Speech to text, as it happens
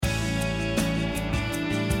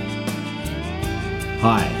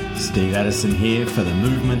Hi, Steve Addison here for the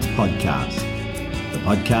Movement Podcast, the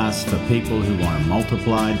podcast for people who want to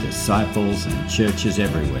multiply disciples and churches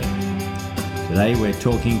everywhere. Today we're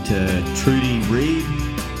talking to Trudy Reed,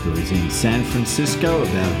 who is in San Francisco,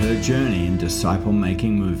 about her journey in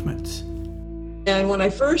disciple-making movements. And when I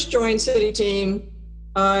first joined City Team,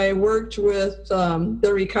 I worked with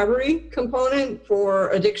the recovery component for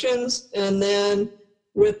addictions and then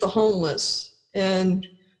with the homeless. And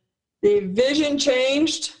the vision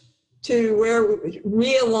changed to where we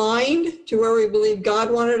realigned to where we believed God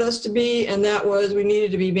wanted us to be, and that was we needed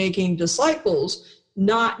to be making disciples,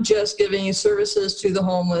 not just giving services to the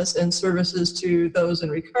homeless and services to those in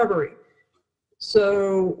recovery.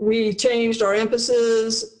 So we changed our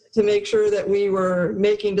emphasis to make sure that we were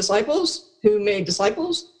making disciples who made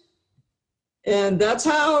disciples. And that's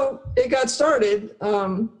how it got started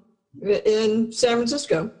in San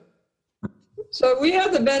Francisco. So we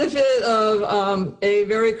had the benefit of a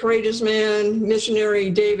very courageous man, missionary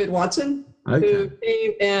David Watson, who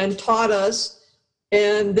came and taught us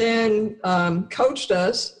and then coached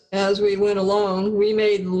us as we went along. We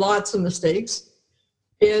made lots of mistakes.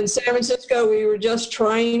 In San Francisco, we were just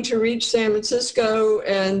trying to reach San Francisco,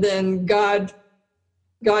 and then God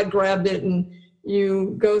grabbed it, and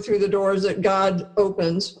you go through the doors that God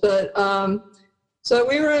opens. But so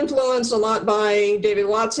we were influenced a lot by David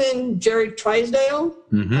Watson, Jerry Trisdale,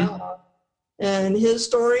 and his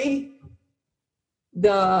story.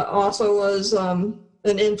 Also was an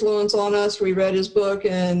influence on us. We read his book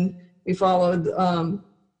and we followed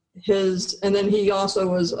his, and then he also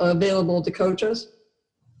was available to coach us.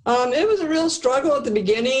 It was a real struggle at the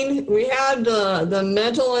beginning. We had the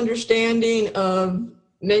mental understanding of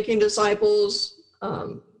making disciples,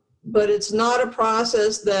 but it's not a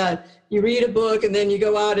process that you read a book and then you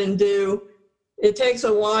go out and do. It takes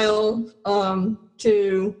a while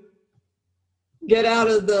to get out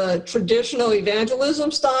of the traditional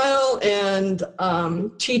evangelism style and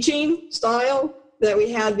teaching style that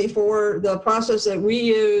we had before. The process that we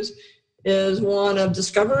use is one of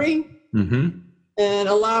discovery and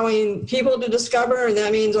allowing people to discover, and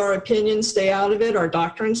that means our opinions stay out of it, our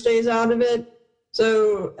doctrine stays out of it.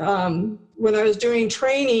 So when I was doing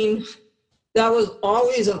training, that was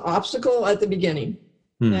always an obstacle at the beginning.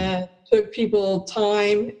 And it took people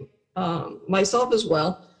time, myself as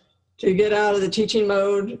well, to get out of the teaching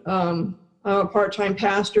mode. I'm a part-time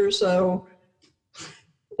pastor, so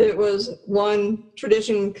it was one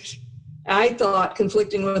tradition I thought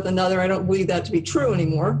conflicting with another. I don't believe that to be true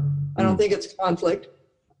anymore. I don't think it's conflict.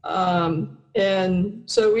 And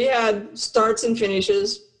so we had starts and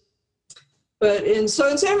finishes. But in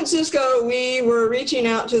San Francisco, we were reaching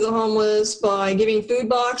out to the homeless by giving food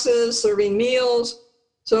boxes, serving meals.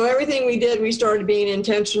 So everything we did, we started being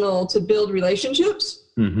intentional to build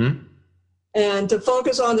relationships and to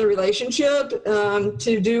focus on the relationship,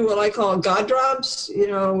 to do what I call God drops,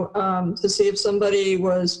 to see if somebody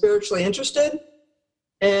was spiritually interested.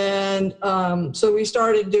 And so we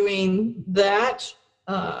started doing that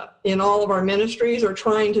in all of our ministries, or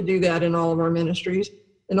trying to do that in all of our ministries.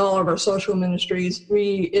 In all of our social ministries.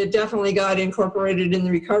 It definitely got incorporated in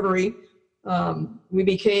the recovery. We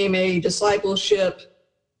became a discipleship,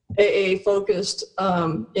 AA focused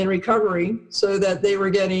in recovery, so that they were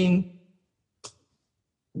being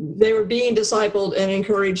discipled and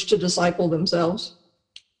encouraged to disciple themselves.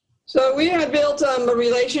 So we had built a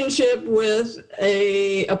relationship with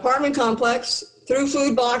a apartment complex through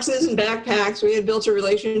food boxes and backpacks. We had built a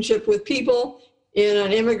relationship with people in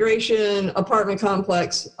an immigration apartment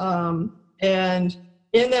complex. And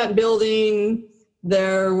in that building,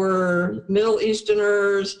 there were Middle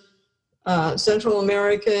Easterners, Central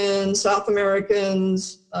Americans, South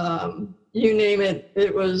Americans, you name it.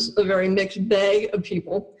 It was a very mixed bag of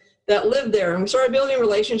people that lived there. And we started building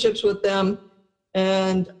relationships with them.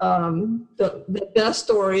 And the best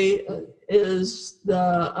story is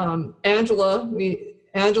Angela. We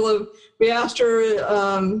asked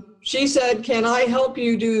her, she said, "Can I help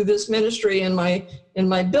you do this ministry in my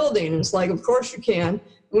building?" And it's like, of course you can.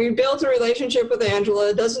 And we built a relationship with Angela.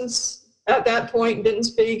 At that point, didn't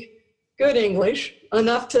speak good English,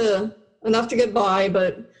 enough to get by,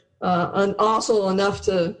 but also enough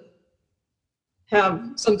to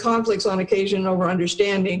have some conflicts on occasion over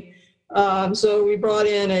understanding. So we brought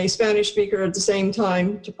in a Spanish speaker at the same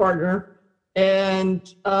time to partner,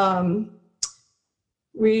 and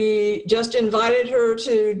we just invited her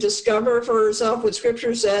to discover for herself what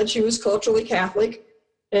Scripture said. She was culturally Catholic,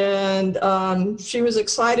 and she was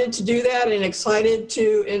excited to do that and excited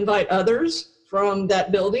to invite others from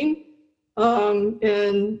that building.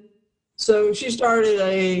 And so she started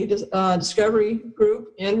a discovery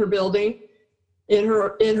group in her building, in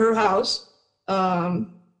her house.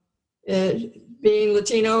 Being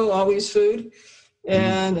Latino, always food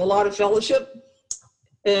and a lot of fellowship.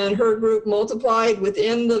 And her group multiplied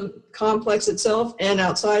within the complex itself and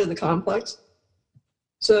outside of the complex.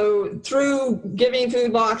 So through giving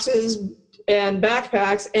food boxes and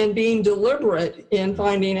backpacks and being deliberate in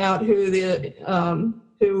finding out who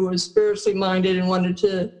was spiritually minded and wanted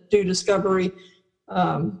to do discovery,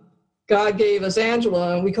 God gave us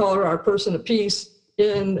Angela, and we call her our person of peace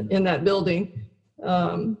in that building.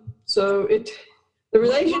 So the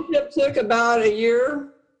relationship took about a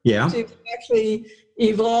year to actually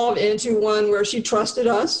evolve into one where she trusted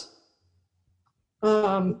us.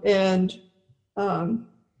 You're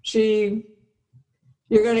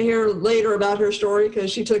going to hear later about her story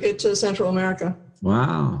because she took it to Central America.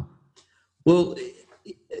 Wow. Well,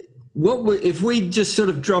 if we just sort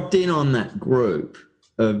of dropped in on that group,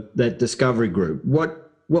 that discovery group,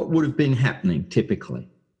 what would have been happening typically?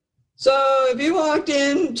 So if you walked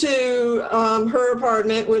into her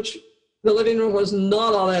apartment, which the living room was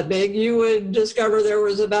not all that big, you would discover there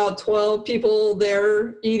was about 12 people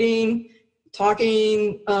there eating,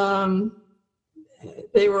 talking.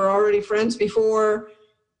 They were already friends before.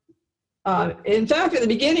 In fact, at the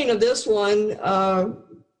beginning of this one,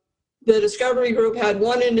 the discovery group had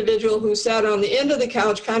one individual who sat on the end of the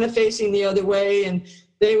couch, kind of facing the other way, and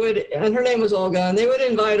her name was Olga, and they would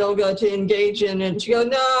invite Olga to engage in it. And she'd go,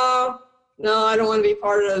 no, I don't want to be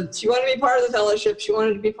part of. She wanted to be part of the fellowship. She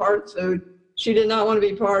wanted to be part of food. She did not want to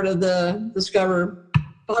be part of the Discover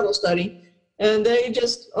Bible study. And they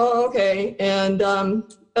just, okay. And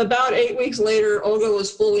about 8 weeks later, Olga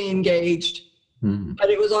was fully engaged, but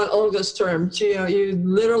it was on Olga's terms. You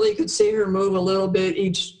literally could see her move a little bit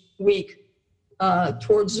each week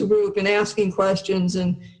towards the group and asking questions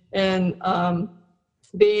and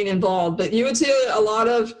being involved. But you would see a lot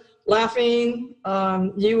of laughing.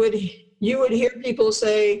 You would hear people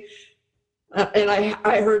say, and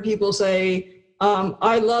I heard people say,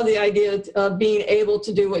 I love the idea of being able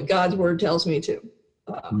to do what God's word tells me to,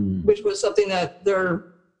 which was something that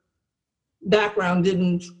their background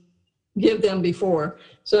didn't give them before.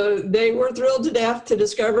 So they were thrilled to death to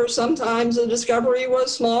discover. Sometimes the discovery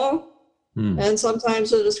was small, and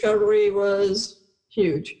sometimes the discovery was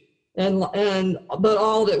huge. But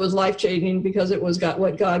all of it was life-changing because it was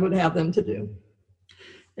what God would have them to do.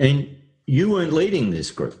 And you weren't leading this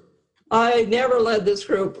group. I never led this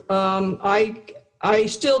group. I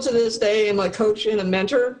still to this day am a coach and a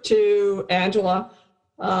mentor to Angela.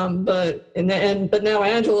 But now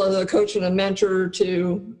Angela is a coach and a mentor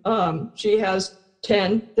to, she has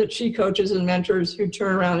 10 that she coaches and mentors who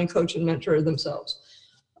turn around and coach and mentor themselves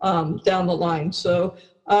down the line. So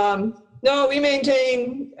no,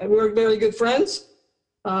 we're very good friends.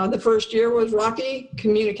 The first year was rocky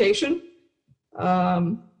communication.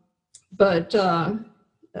 But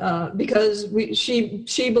because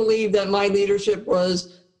she believed that my leadership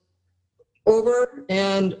was over,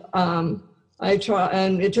 and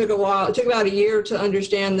it took a while. It took about a year to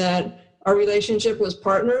understand that our relationship was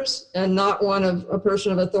partners and not one of a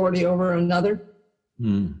person of authority over another.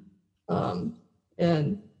 And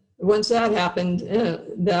once that happened,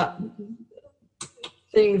 that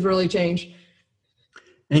things really changed.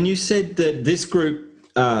 And you said that this group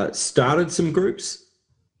started some groups?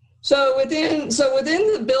 So within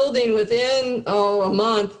the building, within a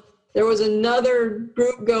month, there was another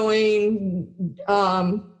group going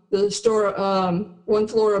the store one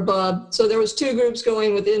floor above. So there was 2 groups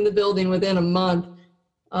going within the building within a month.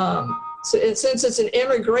 Since it's an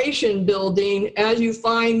immigration building, as you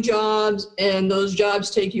find jobs and those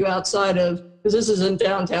jobs take you outside of, because this is in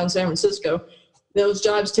downtown San Francisco, those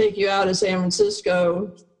jobs take you out of San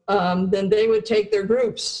Francisco, then they would take their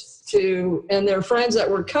groups and their friends that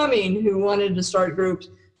were coming who wanted to start groups,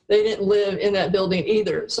 they didn't live in that building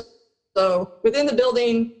either. So within the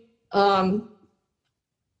building, by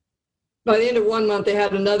the end of 1 month, they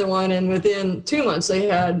had another one, and within 2 months, they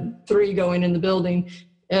had 3 going in the building.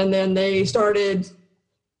 And then they started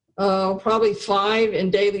probably 5 in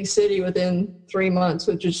Daly City within 3 months,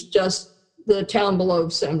 which is just the town below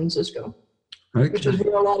San Francisco, which is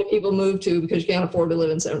where a lot of people move to because you can't afford to live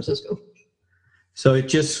in San Francisco. So it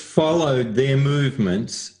just followed their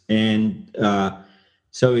movements. And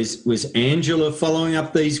so was Angela following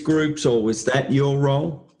up these groups, or was that your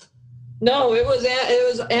role? No, it was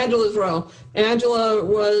Angela's role. Angela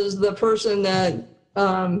was the person that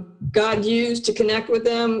God used to connect with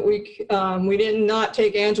them. We did not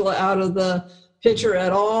take Angela out of the picture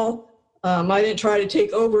at all. I didn't try to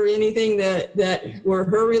take over anything that were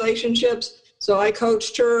her relationships. So I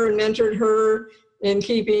coached her and mentored her in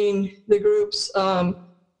keeping the groups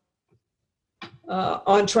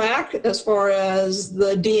on track as far as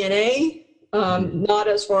the DNA, not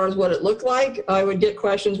as far as what it looked like. I would get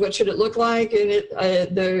questions, what should it look like? And it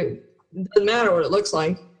doesn't matter what it looks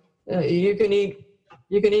like. You can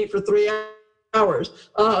eat for 3 hours.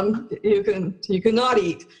 You can not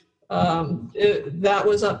eat. That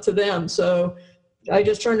was up to them. So I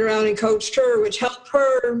just turned around and coached her, which helped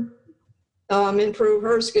her improve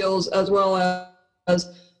her skills as well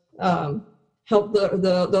as help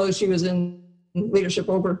those she was in leadership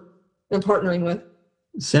over and partnering with.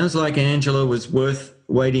 Sounds like Angela was worth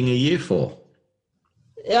waiting a year for.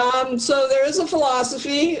 So there is a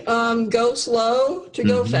philosophy, go slow to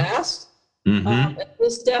go fast.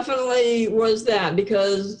 This definitely was that,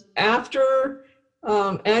 because after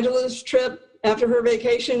Angela's trip, after her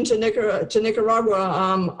vacation to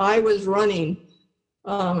Nicaragua, I was running.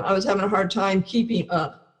 I was having a hard time keeping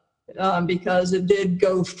up because it did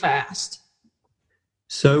go fast.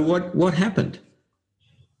 So what happened?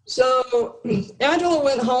 So Angela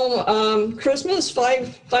went home Christmas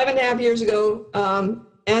 5.5 years ago.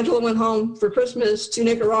 Angela went home for Christmas to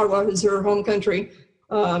Nicaragua, is her home country.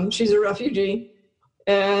 She's a refugee,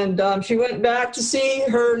 and she went back to see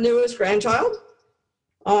her newest grandchild.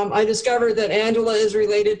 I discovered that Angela is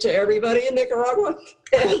related to everybody in Nicaragua.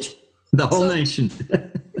 And the whole nation.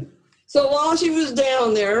 So while she was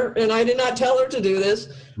down there, and I did not tell her to do this,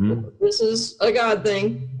 this is a God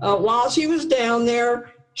thing. While she was down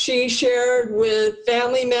there, she shared with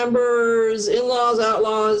family members, in-laws,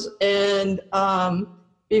 outlaws, and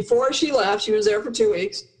before she left, she was there for 2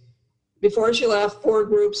 weeks. Before she left, 4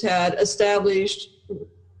 groups had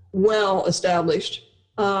well established.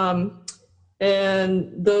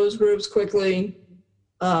 And those groups quickly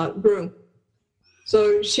grew.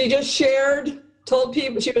 So she just shared, told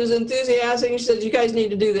people, she was enthusiastic, and she said, you guys need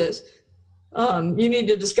to do this. You need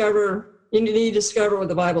to discover what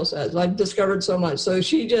the Bible says. I've discovered so much. So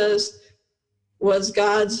she just was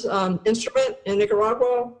God's instrument in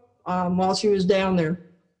Nicaragua while she was down there.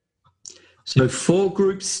 So 4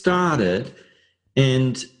 groups started,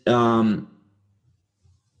 and how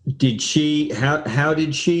did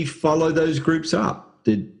she follow those groups up?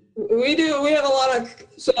 We have a lot of,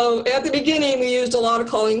 so at the beginning we used a lot of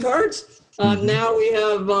calling cards. Now we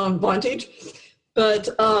have Vontage, but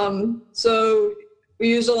so we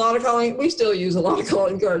used a lot of calling, we still use a lot of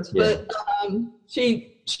calling cards, but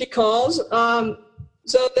she calls.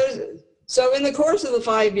 So in the course of the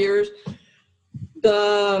 5 years,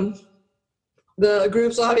 the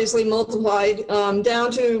groups obviously multiplied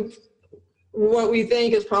down to what we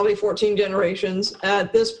think is probably 14 generations.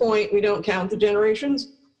 At this point, we don't count the generations.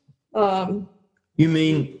 You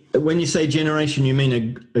mean, when you say generation, you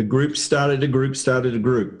mean a group started a group started a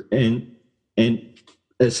group, and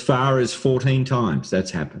as far as 14 times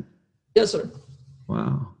that's happened? Yes, sir.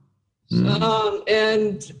 Wow.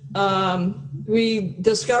 We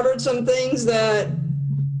discovered some things that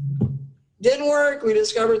didn't work. We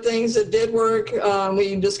discovered things that did work.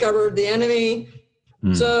 We discovered the enemy.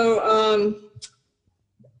 So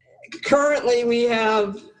currently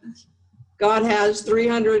God has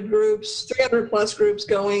 300 plus groups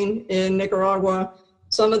going in Nicaragua.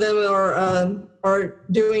 Some of them are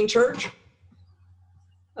doing church.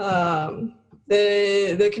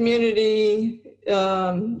 The community,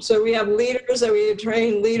 so we have leaders that we have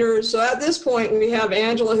trained leaders. So at this point, we have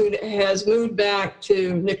Angela, who has moved back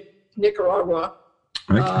to Nicaragua.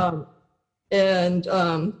 Okay.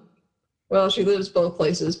 Well, she lives both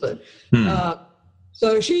places, but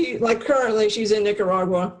so currently she's in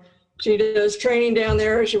Nicaragua. She does training down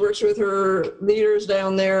there. She works with her leaders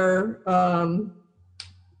down there,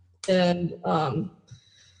 and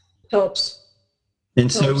helps. And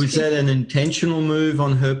so was that an intentional move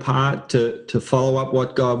on her part to follow up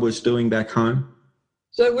what God was doing back home?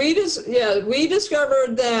 So we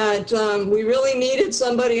discovered that we really needed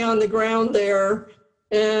somebody on the ground there.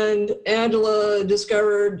 And Angela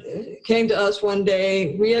came to us one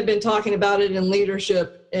day. We had been talking about it in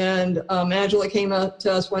leadership, and Angela came up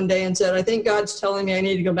to us one day and said, I think God's telling me I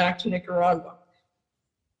need to go back to Nicaragua.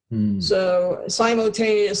 So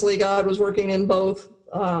simultaneously, God was working in both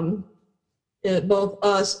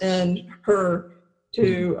us and her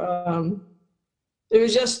to, it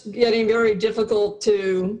was just getting very difficult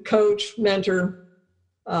to coach, mentor,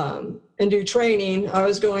 and do training. I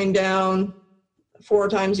was going down 4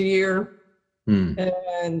 times a year.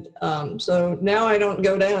 And so now I don't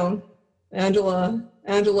go down. Angela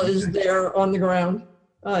is there on the ground.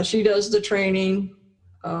 She does the training.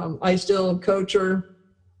 I still coach her.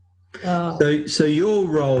 So your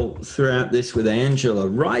role throughout this with Angela,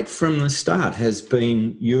 right from the start, has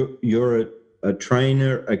been you're a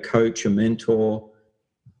trainer, a coach, a mentor.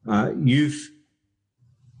 You've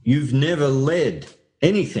you've never led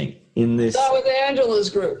anything in this. Not with Angela's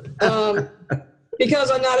group,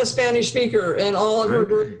 because I'm not a Spanish speaker, and all of her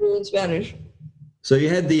groups were in Spanish. So you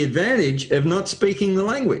had the advantage of not speaking the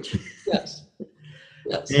language. Yes.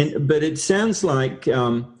 Yes. But it sounds like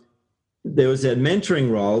there was that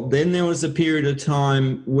mentoring role. Then there was a period of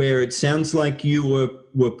time where it sounds like you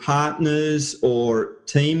were partners or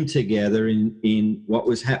team together in what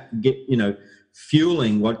was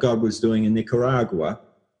fueling what God was doing in Nicaragua.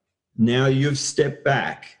 Now you've stepped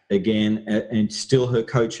back again and still her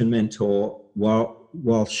coach and mentor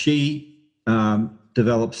while she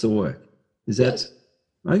develops the work. Is that yes.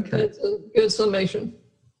 Okay? It's a good summation.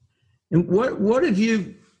 And what have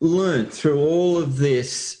you learned through all of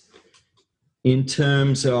this in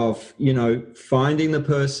terms of, finding the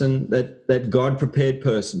person that God prepared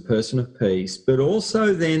person of peace, but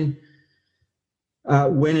also then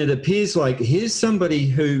when it appears like here's somebody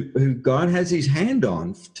who God has his hand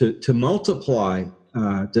on to multiply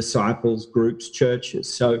disciples, groups,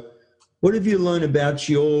 churches. So what have you learned about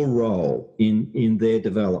your role in their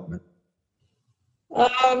development?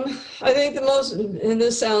 I think the most, and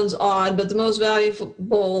this sounds odd, but the most valuable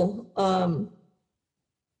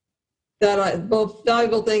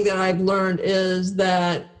thing that I've learned is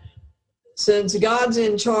that since God's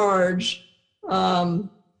in charge,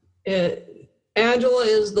 Angela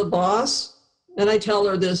is the boss, and I tell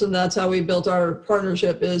her this, and that's how we built our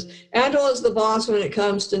partnership, is Angela is the boss when it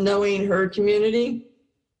comes to knowing her community,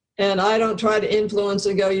 and I don't try to influence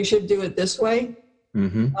and go, you should do it this way.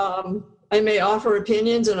 Mm-hmm. I may offer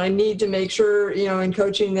opinions, and I need to make sure, in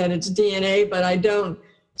coaching that it's DNA, but I don't.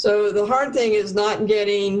 So the hard thing is not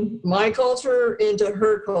getting my culture into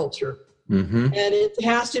her culture. Mm-hmm. And it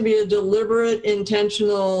has to be a deliberate,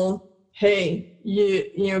 intentional, hey,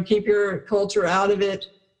 you keep your culture out of it.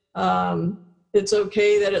 It's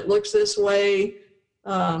okay that it looks this way.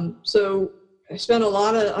 So I've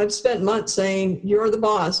spent months saying, you're the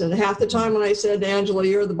boss. And half the time when I said to Angela,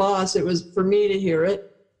 you're the boss, it was for me to hear it.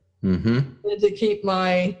 Mm-hmm. And to keep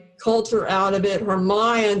my culture out of it, or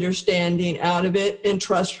my understanding out of it, and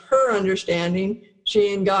trust her understanding.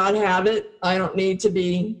 She and God have it. I don't need to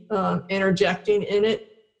be interjecting in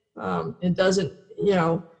it. It doesn't,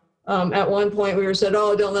 at one point we were said,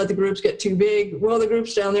 don't let the groups get too big. Well, the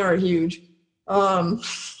groups down there are huge.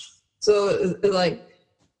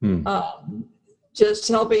 Just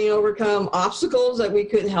helping overcome obstacles that we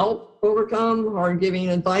could help overcome, or giving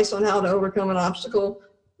advice on how to overcome an obstacle,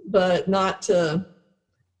 but not to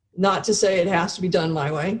say it has to be done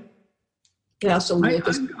my way. It has to look.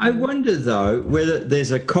 I wonder, though, whether there's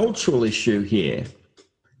a cultural issue here.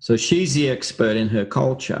 So she's the expert in her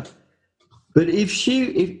culture. But if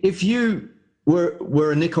you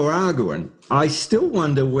were a Nicaraguan, I still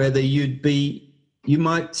wonder whether you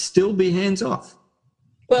might still be hands off.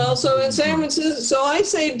 Well, so in San Francisco, so I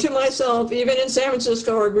say to myself, even in San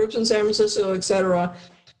Francisco, or groups in San Francisco, et cetera,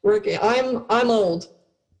 I'm old.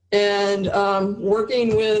 And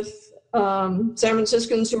working with San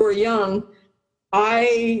Franciscans who are young,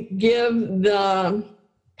 I give the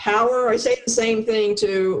power. I say the same thing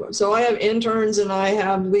so I have interns and I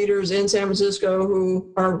have leaders in San Francisco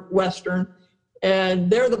who are Western, and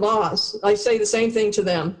they're the boss. I say the same thing to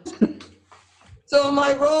them. So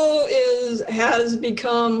my role has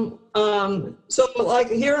become, like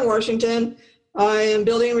here in Washington, I am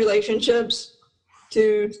building relationships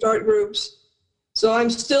to start groups. So I'm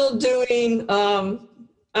still doing, I'm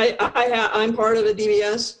part of a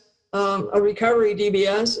DBS, a recovery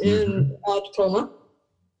DBS in Tacoma.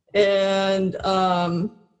 And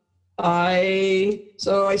I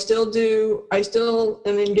still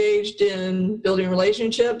am engaged in building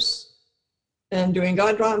relationships and doing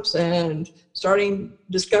God drops and starting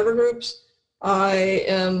Discover groups. I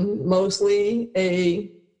am mostly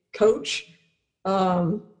a coach,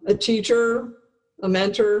 a teacher, a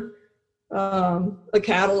mentor, a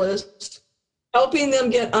catalyst, helping them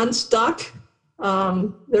get unstuck.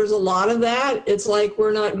 There's a lot of that. It's like,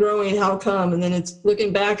 we're not growing, how come? And then it's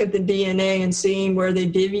looking back at the DNA and seeing where they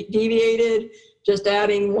deviated, just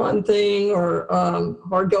adding one thing,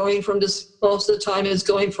 or going from most of the time is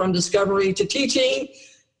going from discovery to teaching.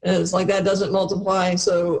 And it's like, that doesn't multiply.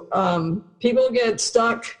 So people get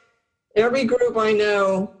stuck. Every group I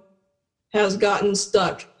know has gotten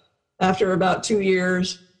stuck after about 2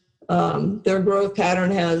 years. Their growth pattern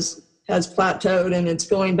has plateaued, and it's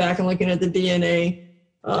going back and looking at the DNA.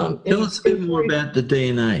 Tell us a bit more about the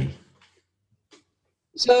DNA.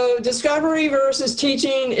 So discovery versus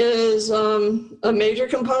teaching is a major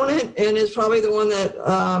component, and is probably the one that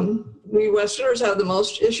we Westerners have the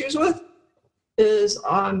most issues with, is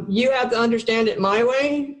you have to understand it my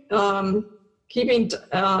way.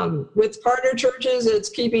 with partner churches, it's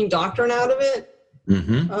keeping doctrine out of it.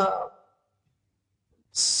 Mm-hmm.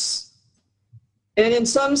 And in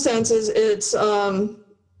some senses, it's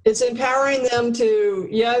empowering them to,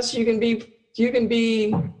 yes, you can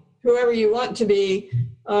be whoever you want to be,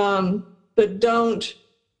 but don't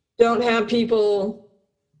have people,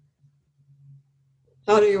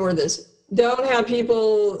 how do you word this? Don't have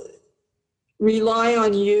people rely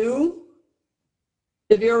on you.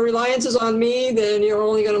 If your reliance is on me, then you're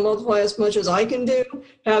only going to multiply as much as I can do.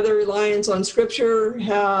 Have the reliance on Scripture.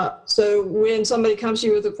 So when somebody comes to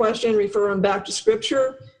you with a question, refer them back to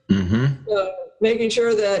Scripture. Mm-hmm. Making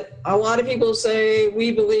sure that a lot of people say,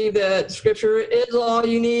 we believe that Scripture is all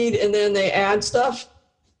you need, and then they add stuff.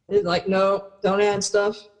 It's like, no, don't add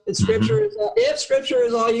stuff. If Scripture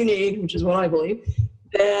is all you need, which is what I believe,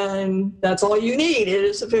 then that's all you need. It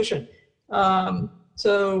is sufficient.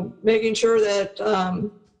 So making sure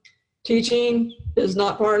that teaching is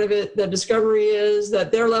not part of it, that discovery is,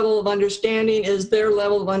 that their level of understanding is their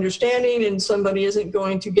level of understanding, and somebody isn't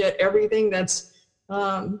going to get everything that's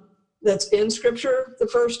in Scripture the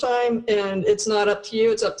first time, and it's not up to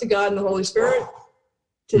you, it's up to God and the Holy Spirit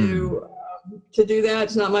to do that.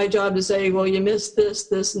 It's not my job to say, well, you missed this,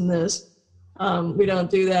 this, and this. We don't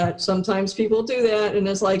do that. Sometimes people do that, and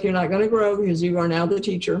it's like, you're not going to grow because you are now the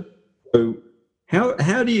teacher. So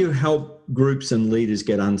how do you help groups and leaders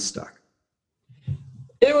get unstuck?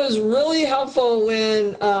 It was really helpful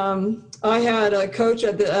when I had a coach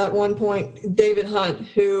at one point, David Hunt,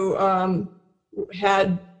 who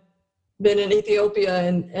had been in Ethiopia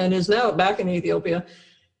and is now back in Ethiopia.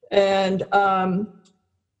 And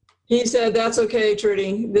he said, that's okay,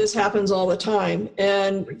 Trudy, this happens all the time.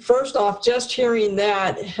 And first off, just hearing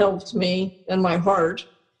that helped me in my heart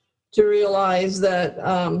to realize that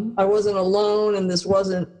I wasn't alone and this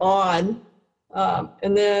wasn't odd.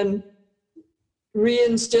 And then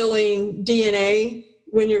reinstilling DNA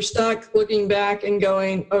when you're stuck, looking back and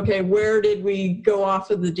going, okay, where did we go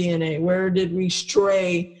off of the DNA? Where did we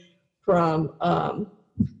stray from the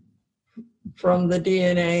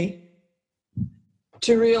DNA?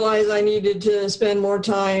 To realize I needed to spend more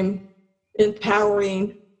time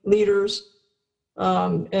empowering leaders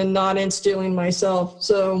and not instilling myself.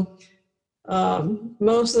 So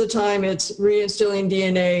most of the time it's reinstilling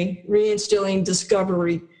DNA, reinstilling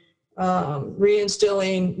discovery,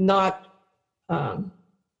 reinstilling not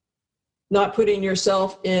putting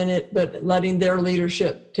yourself in it, but letting their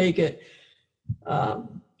leadership take it.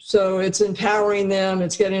 So it's empowering them,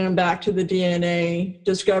 it's getting them back to the DNA,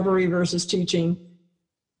 discovery versus teaching.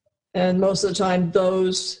 And most of the time,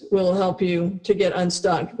 those will help you to get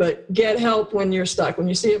unstuck. But get help when you're stuck. When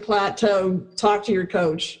you see a plateau, talk to your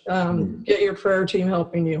coach. Get your prayer team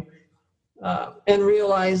helping you. And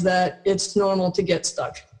realize that it's normal to get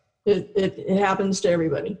stuck. It happens to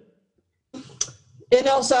everybody. In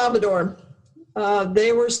El Salvador,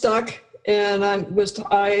 they were stuck. And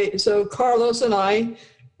so Carlos and I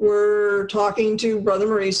were talking to Brother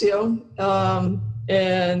Mauricio.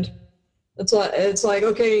 And it's like,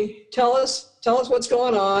 okay, tell us what's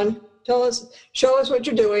going on. Show us what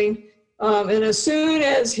you're doing. And as soon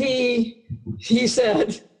as he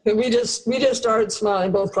said, we just started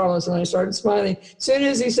smiling. Both Carlos and I started smiling. As soon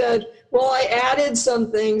as he said, well, I added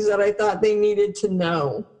some things that I thought they needed to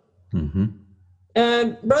know. Mm-hmm.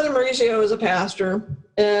 And Brother Mauricio is a pastor,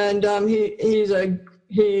 and he is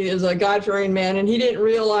a God-fearing man, and he didn't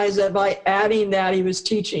realize that by adding that he was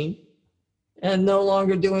teaching and no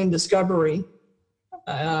longer doing discovery.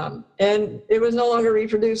 And it was no longer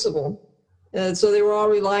reproducible. And so they were all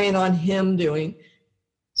relying on him doing.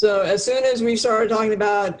 So as soon as we started talking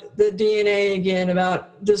about the DNA again,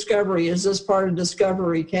 about discovery, is this part of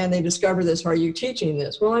discovery? Can they discover this? Are you teaching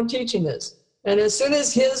this? Well, I'm teaching this. And as soon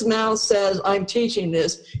as his mouth says, I'm teaching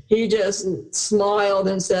this, he just smiled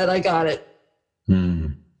and said, I got it.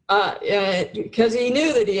 Because he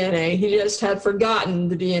knew the DNA, he just had forgotten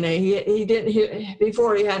the DNA. He didn't hear,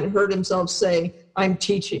 before he hadn't heard himself say, I'm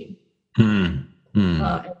teaching, and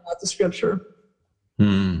not the Scripture.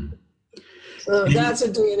 So that's a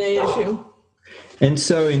DNA issue. And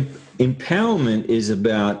so empowerment is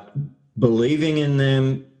about believing in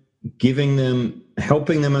them, giving them,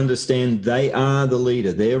 helping them understand they are the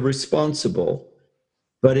leader, they're responsible,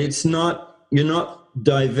 but it's not, you're not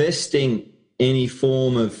divesting any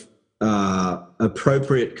form of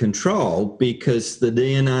appropriate control, because the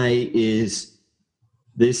DNA is,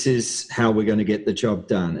 this is how we're going to get the job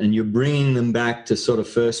done. And you're bringing them back to sort of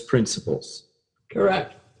first principles.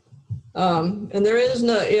 Correct. And there is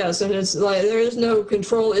no, yes, and it's like, there is no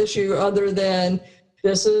control issue other than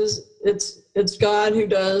it's God who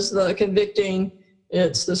does the convicting,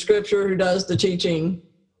 It's the Scripture who does the teaching,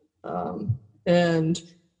 and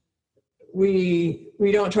we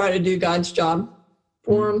don't try to do God's job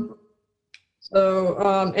for them. So,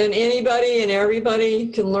 and anybody and everybody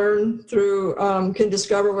can learn through, can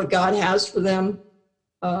discover what God has for them.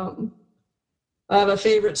 I have a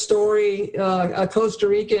favorite story. A Costa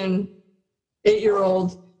Rican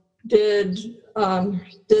 8-year-old did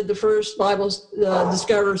the first Bible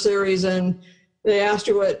Discover series, and they asked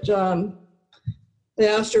her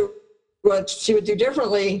what she would do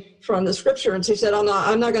differently from the Scripture, and she said,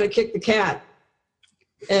 "I'm not going to kick the cat."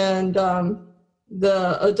 And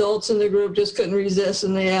the adults in the group just couldn't resist,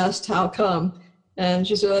 and they asked, "How come?" And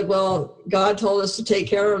she said, "Well, God told us to take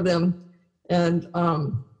care of them, and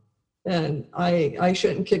I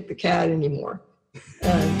shouldn't kick the cat anymore."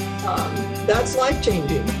 And that's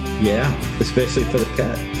life-changing. Yeah, especially for the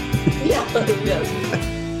cat. Yeah,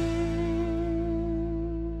 yes.